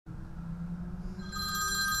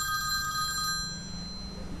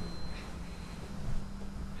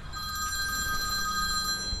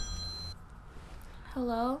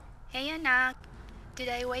Hello? Hey anak, did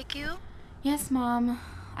I wake you? Yes, Mom.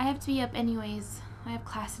 I have to be up anyways. I have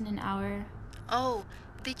class in an hour. Oh,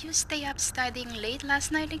 did you stay up studying late last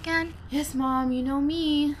night again? Yes, Mom, you know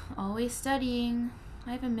me. Always studying.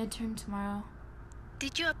 I have a midterm tomorrow.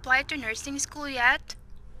 Did you apply to nursing school yet?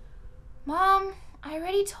 Mom, I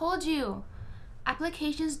already told you.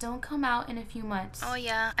 Applications don't come out in a few months. Oh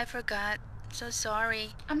yeah, I forgot. So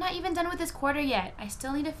sorry. I'm not even done with this quarter yet. I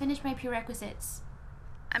still need to finish my prerequisites.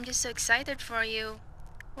 I'm just so excited for you.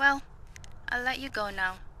 Well, I'll let you go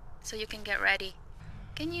now, so you can get ready.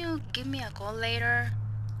 Can you give me a call later?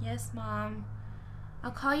 Yes, Mom.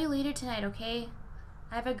 I'll call you later tonight, okay?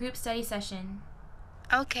 I have a group study session.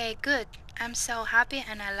 Okay, good. I'm so happy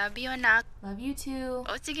and I love you, anak. Love you too.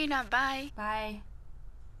 Oh, sige na, bye. Bye.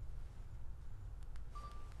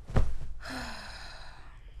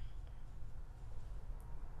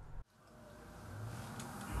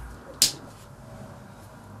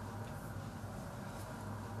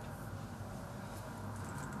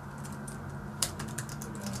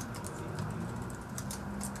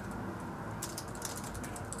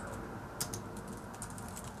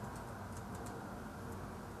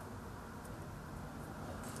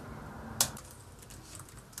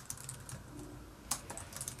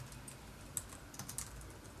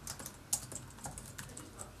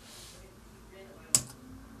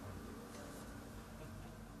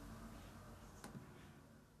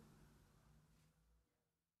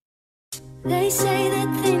 They say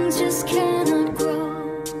that things just cannot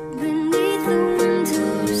grow beneath the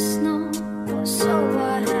winter snow, or so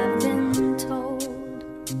I have been told.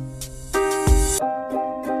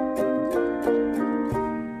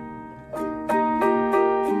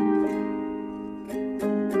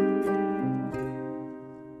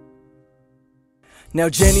 Now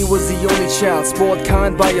Jenny was the only child, spoiled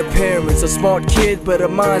kind by her parents. A smart kid, but her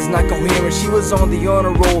mind's not coherent. She was on the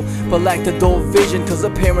honor roll, but lacked adult vision, cause her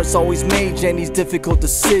parents always made Jenny's difficult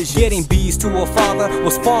decisions. Getting B's to her father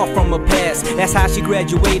was far from her past. That's how she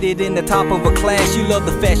graduated in the top of her class. She loved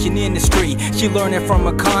the fashion industry, she learned it from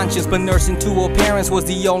her conscience, but nursing to her parents was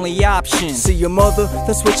the only option. See, your mother,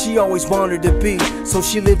 that's what she always wanted to be, so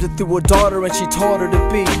she lived it through her daughter and she taught her to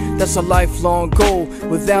be. That's a lifelong goal,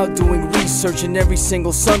 without doing research. And every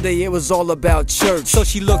single Sunday it was all about church. So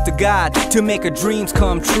she looked to God to make her dreams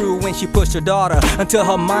come true. When she pushed her daughter until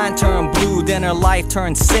her mind turned blue, then her life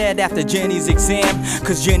turned sad after Jenny's exam,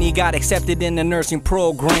 cause Jenny got accepted in the nursing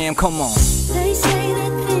program. Come on. They say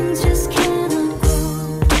that things just cannot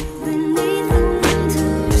grow beneath the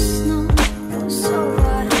winter snow, or so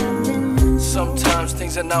I have been. Sometimes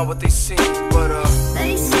things are not what they seem, but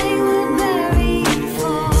they say we're very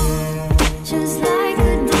far, just like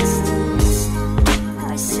a distant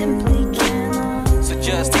star. I simply cannot. So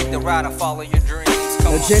just take the ride and follow your dreams.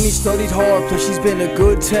 Come now on. Jenny studied hard, plus she's been a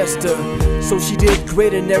good tester, so she did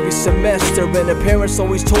great in every semester. And her parents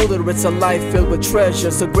always told her it's a life filled with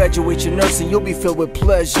treasure, so graduate your nursing, you'll be filled with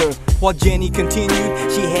pleasure. While Jenny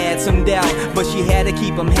continued, she had some doubt, but she had to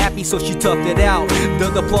keep him happy, so she toughed it out. The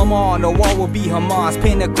diploma on the wall would be her mom's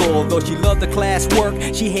pinnacle. Though she loved the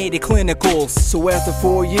classwork, she hated clinicals. So after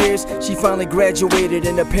 4 years, she finally graduated,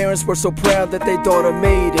 and her parents were so proud that their daughter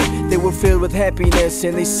made it. They were filled with happiness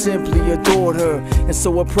and they simply adored her, and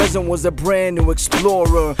so her present was a brand new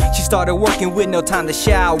explorer. She started working with no time to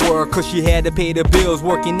shower, cause she had to pay the bills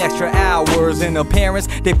working extra hours. And her parents,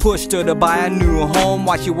 they pushed her to buy a new home,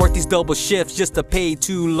 while she worked these double shifts just to pay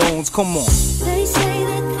 2 loans. Come on. They say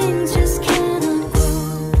that things just cannot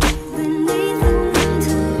grow beneath the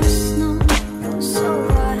winter snow, or so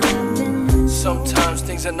I have been. Sometimes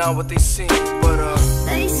things are not what they seem, but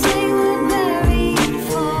they say we're very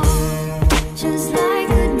far, just like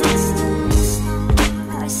a distant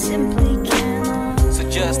star. I simply cannot. So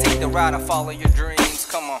just take the ride and follow your dreams.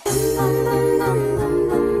 Come on.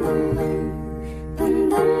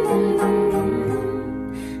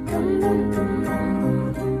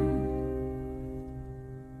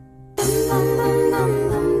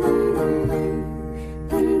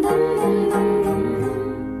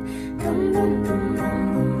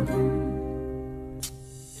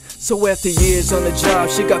 So after years on the job,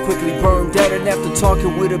 she got quickly burned out, and after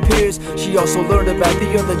talking with her peers, she also learned about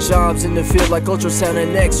the other jobs in the field, like ultrasound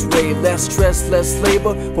and x-ray. Less stress, less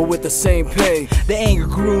labor, but with the same pay. The anger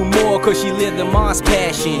grew more cause she lived her mom's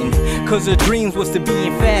passion, cause her dreams was to be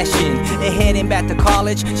in fashion. And heading back to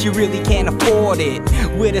college, she really can't afford it,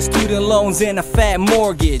 with her student loans and a fat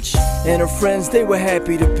mortgage. And her friends, they were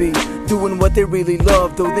happy to be doing what they really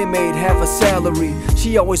loved, though they made half a salary.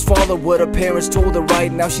 She always followed what her parents told her,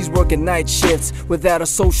 right? Now she's working night shifts without a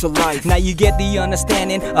social life. Now you get the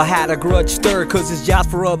understanding of how the grudge stirred, cause it's jobs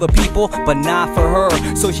for other people, but not for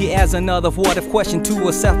her. So she adds another what if question to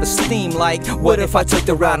her self-esteem, like, what if I took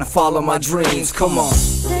the route and follow my dreams? Come on.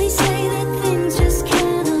 They say that things just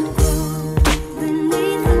cannot grow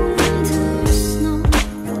beneath the winter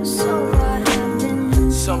snow. So what have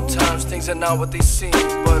been. Sometimes things are not what they seem,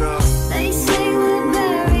 but they say we're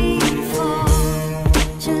buried far,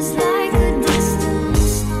 just like a distant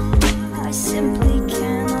star. I simply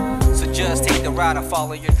cannot. So just take the route and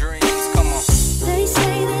follow your dreams. Come on. They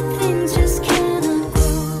say that things just cannot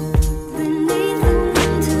grow beneath the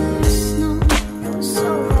winter snow.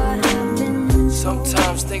 So what have been.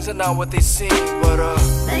 sometimes things are not what they seem, but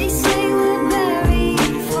they say we're buried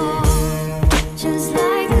far, just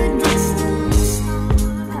like a distant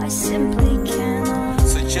star. I simply cannot.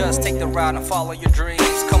 So just take the route and follow your dreams.